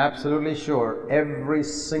 But I'm absolutely sure every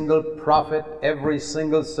single prophet, every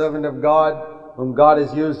single servant of God whom God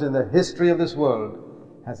has used in the history of this world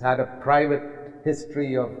has had a private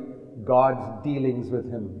history of God's dealings with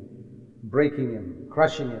him, breaking him,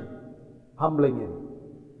 crushing him, humbling him,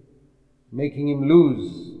 making him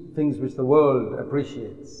lose things which the world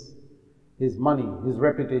appreciates, his money, his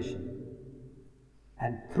reputation.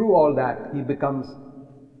 And through all that, he becomes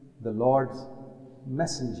the Lord's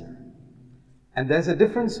messenger. And there's a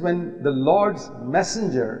difference when the Lord's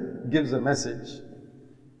messenger gives a message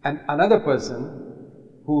and another person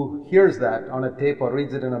who hears that on a tape or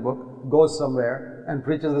reads it in a book goes somewhere and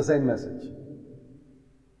preaches the same message.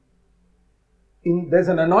 There's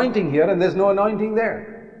an anointing here and there's no anointing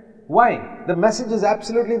there. Why? The message is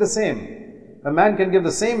absolutely the same. A man can give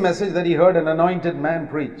the same message that he heard an anointed man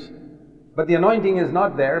preach. But the anointing is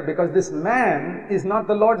not there because this man is not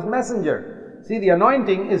the Lord's messenger. See, the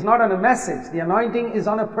anointing is not on a message. The anointing is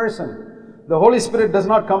on a person. The Holy Spirit does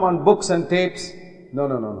not come on books and tapes.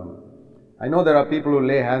 No. I know there are people who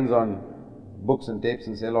lay hands on books and tapes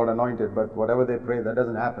and say, Lord, anoint it, but whatever they pray, that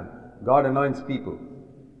doesn't happen. God anoints people.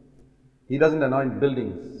 He doesn't anoint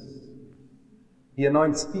buildings. He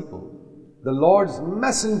anoints people. The Lord's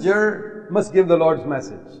messenger must give the Lord's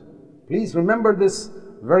message. Please remember this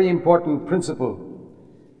very important principle.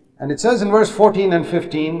 And it says in verse 14 and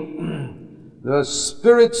 15, the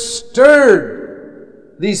Spirit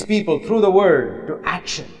stirred these people through the word to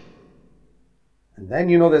action. And then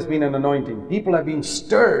you know there's been an anointing. People have been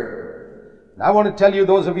stirred. And I want to tell you,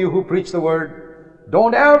 those of you who preach the word,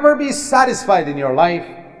 don't ever be satisfied in your life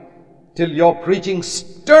till your preaching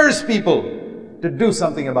stirs people to do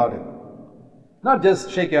something about it. Not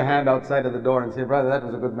just shake your hand outside of the door and say, brother, that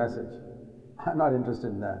was a good message. I'm not interested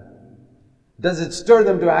in that. Does it stir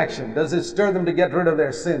them to action? Does it stir them to get rid of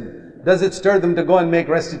their sin? Does it stir them to go and make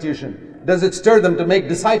restitution? Does it stir them to make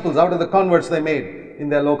disciples out of the converts they made in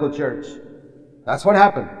their local church? That's what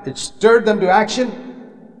happened. It stirred them to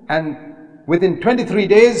action, and within 23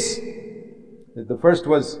 days, the first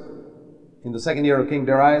was in the second year of King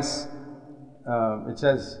Darius. It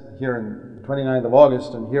says here in the 29th of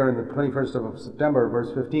August and here in the 21st of September,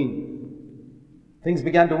 verse 15, things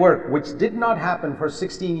began to work, which did not happen for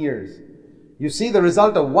 16 years. You see the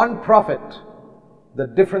result of one prophet, the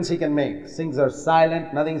difference he can make. Things are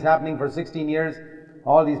silent, nothing's happening for 16 years.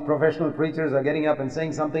 All these professional preachers are getting up and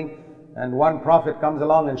saying something, and one prophet comes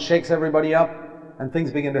along and shakes everybody up, and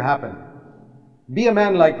things begin to happen. Be a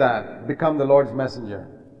man like that. Become the Lord's messenger.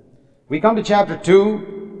 We come to chapter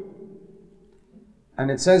 2,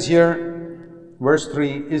 and it says here, verse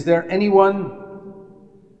 3, is there anyone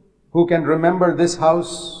who can remember this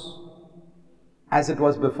house as it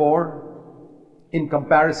was before, in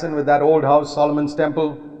comparison with that old house, Solomon's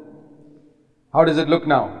temple? How does it look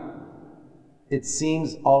now? It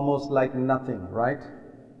seems almost like nothing, right?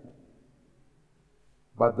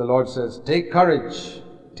 But the Lord says, take courage,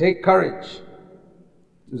 take courage.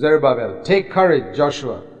 Zerubbabel, take courage,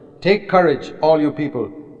 Joshua. Take courage, all you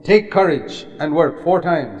people. Take courage and work 4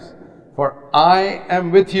 times. For I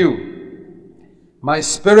am with you. My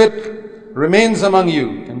spirit remains among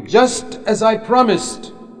you. And just as I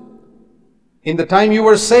promised in the time you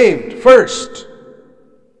were saved first,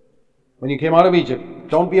 when you came out of Egypt,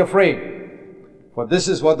 don't be afraid. For this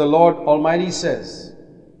is what the Lord Almighty says.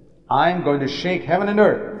 I am going to shake heaven and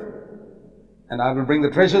earth, and I will bring the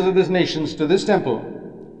treasures of these nations to this temple.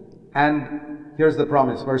 And here's the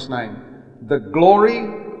promise, verse 9. The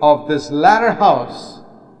glory of this latter house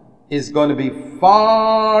is going to be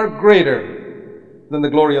far greater than the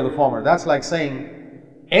glory of the former. That's like saying,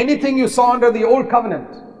 anything you saw under the old covenant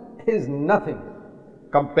is nothing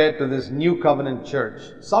compared to this new covenant church.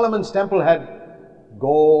 Solomon's temple had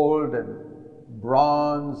gold and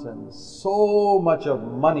bronze, and so much of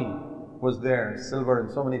money was there, silver and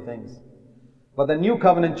so many things. But the new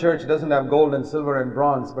covenant church doesn't have gold and silver and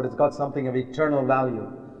bronze, but it's got something of eternal value.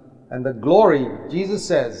 And the glory, Jesus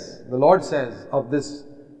says, the Lord says, of this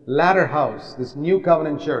latter house, this new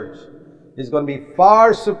covenant church, is going to be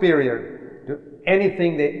far superior to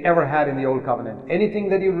anything they ever had in the old covenant. Anything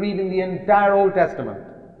that you read in the entire Old Testament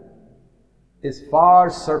is far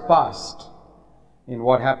surpassed in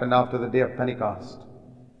what happened after the day of Pentecost.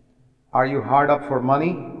 Are you hard up for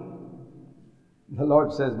money? The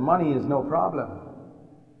Lord says, money is no problem.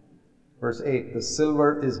 Verse 8, the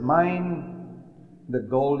silver is mine, the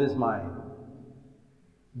gold is mine.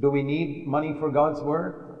 Do we need money for God's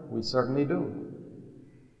work? We certainly do.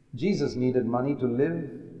 Jesus needed money to live.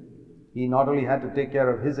 He not only had to take care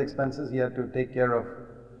of his expenses, he had to take care of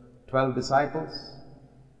 12 disciples.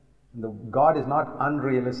 God is not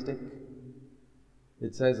unrealistic.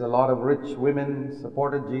 It says a lot of rich women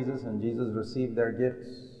supported Jesus, and Jesus received their gifts.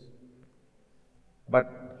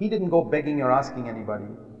 But he didn't go begging or asking anybody.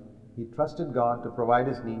 He trusted God to provide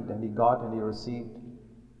his need, and he got and he received.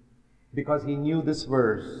 Because he knew this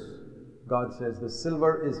verse, God says, the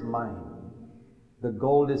silver is mine, the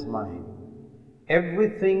gold is mine.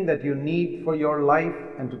 Everything that you need for your life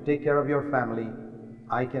and to take care of your family,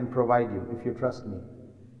 I can provide you if you trust me.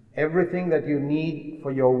 Everything that you need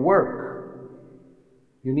for your work,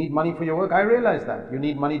 you need money for your work, I realize that. You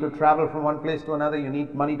need money to travel from one place to another. You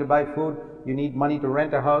need money to buy food. You need money to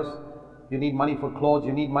rent a house. You need money for clothes.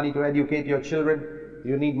 You need money to educate your children.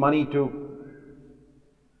 You need money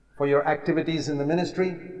for your activities in the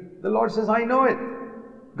ministry. The Lord says, I know it.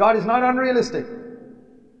 God is not unrealistic.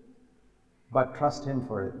 But trust him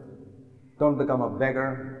for it. Don't become a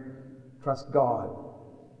beggar. Trust God.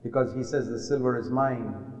 Because he says the silver is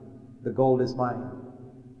mine. The gold is mine.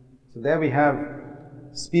 So there we have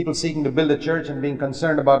people seeking to build a church and being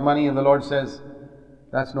concerned about money, and the Lord says,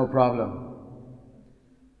 that's no problem.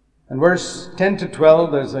 And verse 10 to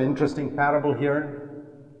 12, there's an interesting parable here.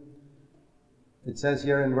 It says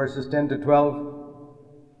here in verses 10 to 12,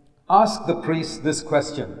 ask the priest this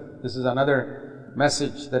question. This is another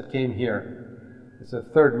message that came here. It's a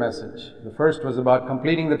third message. The first was about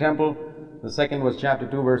completing the temple. The second was chapter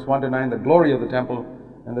 2, verse 1 to 9, the glory of the temple.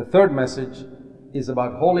 And the third message is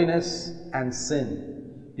about holiness and sin.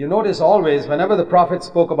 You notice always, whenever the prophet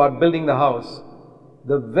spoke about building the house,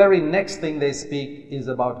 the very next thing they speak is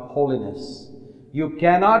about holiness. You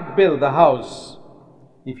cannot build the house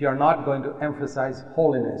if you are not going to emphasize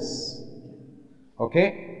holiness.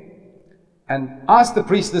 Okay? And ask the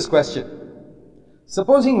priest this question.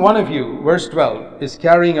 Supposing one of you, verse 12, is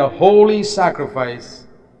carrying a holy sacrifice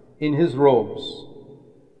in his robes,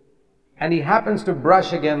 and he happens to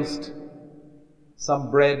brush against some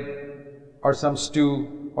bread or some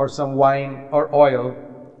stew or some wine or oil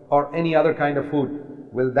or any other kind of food,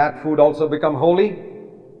 will that food also become holy?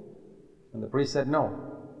 And the priest said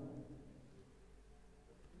no.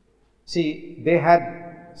 See, they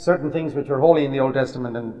had certain things which were holy in the Old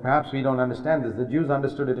Testament, and perhaps we don't understand this. The Jews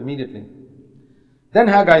understood it immediately. Then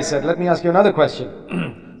Haggai said, let me ask you another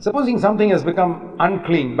question. Supposing something has become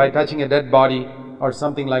unclean by touching a dead body or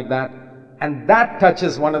something like that, and that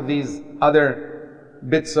touches one of these other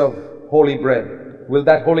bits of holy bread, will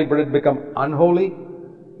that holy bread become unholy?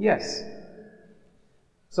 Yes.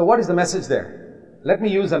 So what is the message there? Let me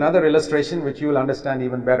use another illustration which you will understand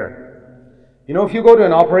even better. You know, if you go to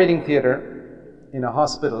an operating theater in a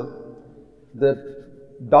hospital, the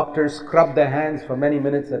doctors scrub their hands for many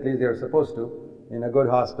minutes, at least they are supposed to, in a good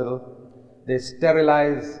hospital. They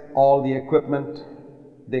sterilize all the equipment.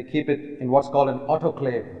 They keep it in what's called an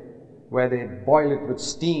autoclave, where they boil it with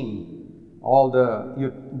steam. All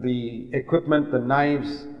the equipment, the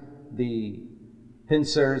knives, the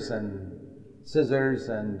pincers and scissors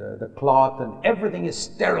and the cloth and everything is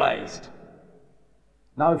sterilized.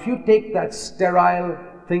 Now if you take that sterile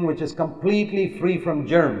thing which is completely free from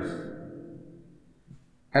germs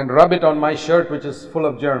and rub it on my shirt which is full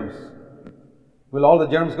of germs, will all the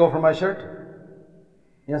germs go from my shirt?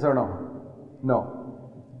 Yes or no?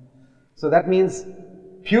 No. So that means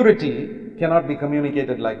purity cannot be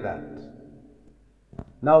communicated like that.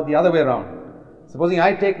 Now the other way around. Supposing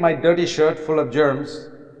I take my dirty shirt full of germs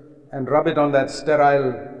and rub it on that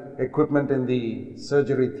sterile equipment in the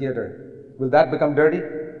surgery theater, will that become dirty?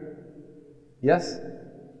 Yes?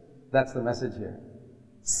 That's the message here.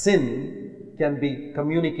 Sin can be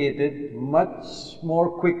communicated much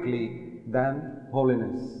more quickly than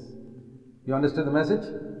holiness. You understood the message?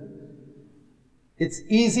 It's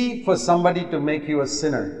easy for somebody to make you a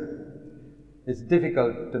sinner. It's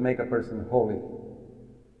difficult to make a person holy.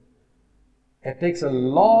 It takes a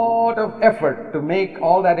lot of effort to make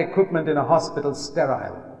all that equipment in a hospital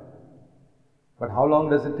sterile. But how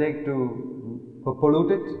long does it take to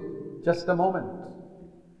pollute it? Just a moment.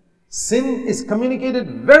 Sin is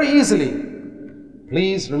communicated very easily.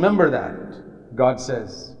 Please remember that. God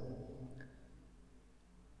says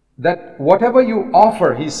that whatever you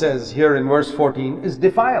offer, He says here in verse 14, is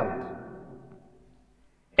defiled.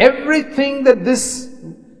 Everything that this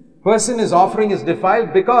person is offering is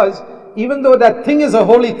defiled, because even though that thing is a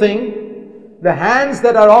holy thing, the hands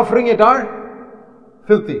that are offering it are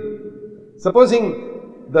filthy.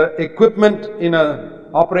 Supposing the equipment in an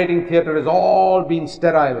operating theater is all been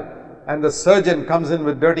sterile and the surgeon comes in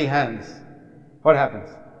with dirty hands, what happens?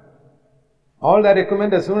 All that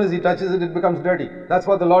equipment, as soon as he touches it, it becomes dirty. That's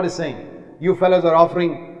what the Lord is saying. You fellows are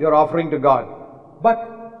offering, you're offering to God.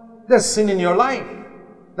 But there's sin in your life.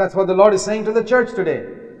 That's what the Lord is saying to the church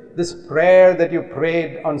today. This prayer that you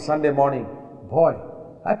prayed on Sunday morning, boy,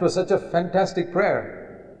 that was such a fantastic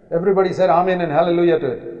prayer. Everybody said amen and hallelujah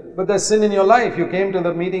to it. But there's sin in your life. You came to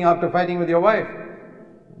the meeting after fighting with your wife.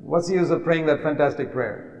 What's the use of praying that fantastic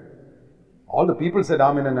prayer? All the people said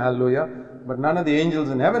amen and hallelujah, but none of the angels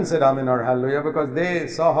in heaven said amen or hallelujah, because they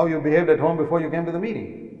saw how you behaved at home before you came to the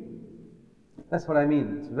meeting. That's what I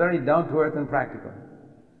mean. It's very down to earth and practical.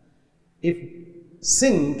 If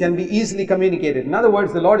sin can be easily communicated. In other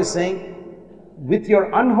words, the Lord is saying, with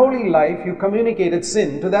your unholy life, you communicated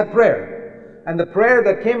sin to that prayer. And the prayer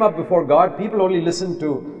that came up before God, people only listened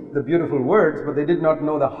to the beautiful words, but they did not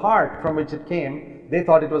know the heart from which it came. They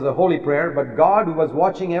thought it was a holy prayer, but God, who was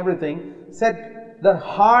watching everything, said, the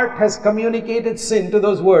heart has communicated sin to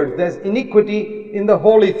those words. There's iniquity in the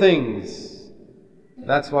holy things.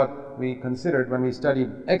 That's what we considered when we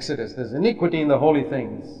studied Exodus. There's iniquity in the holy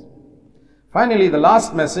things. Finally, the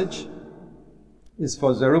last message is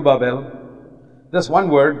for Zerubbabel. Just one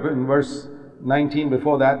word in verse 19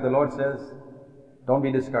 before that, the Lord says, don't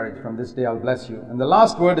be discouraged. From this day I'll bless you. And the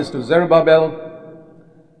last word is to Zerubbabel.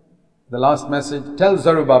 The last message, tell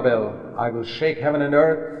Zerubbabel, I will shake heaven and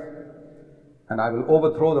earth, and I will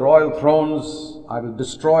overthrow the royal thrones. I will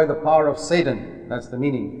destroy the power of Satan. That's the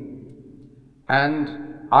meaning.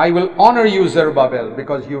 And I will honor you, Zerubbabel,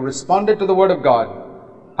 because you responded to the word of God.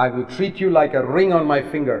 I will treat you like a ring on my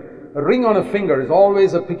finger. A ring on a finger is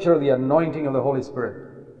always a picture of the anointing of the Holy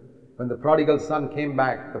Spirit. When the prodigal son came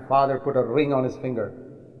back, the father put a ring on his finger,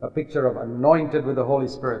 a picture of anointed with the Holy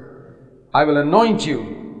Spirit. I will anoint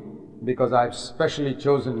you because I've specially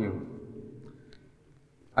chosen you.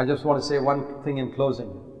 I just want to say one thing in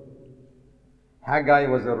closing. Haggai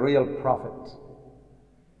was a real prophet.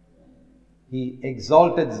 He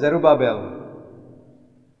exalted Zerubbabel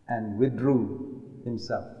and withdrew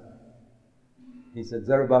himself. He said,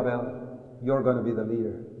 Zerubbabel, you're going to be the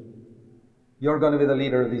leader. You're going to be the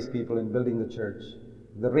leader of these people in building the church.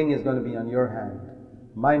 The ring is going to be on your hand.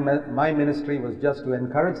 My ministry was just to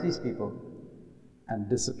encourage these people and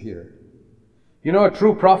disappear. You know, a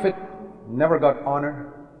true prophet never got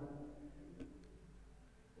honor.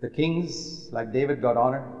 The kings, like David, got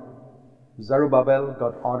honor. Zerubbabel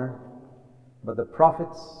got honor. But the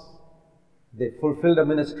prophets, they fulfilled a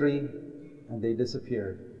ministry and they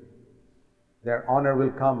disappeared. Their honor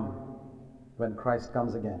will come when Christ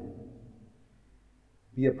comes again.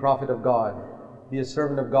 Be a prophet of God Be a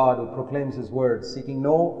servant of God who proclaims His word, seeking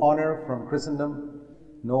no honor from Christendom,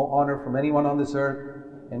 no honor from anyone on this earth.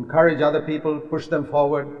 Encourage other people, push them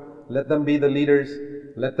forward, let them be the leaders,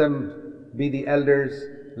 let them be the elders,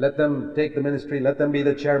 let them take the ministry, let them be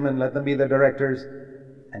the chairman, let them be the directors,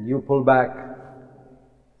 and you pull back.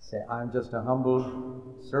 Say, I'm just a humble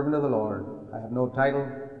servant of the Lord. I have no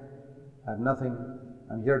title, I have nothing.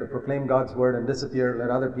 I'm here to proclaim God's word and disappear. Let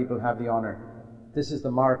other people have the honor. This is the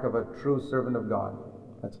mark of a true servant of God.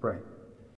 Let's pray.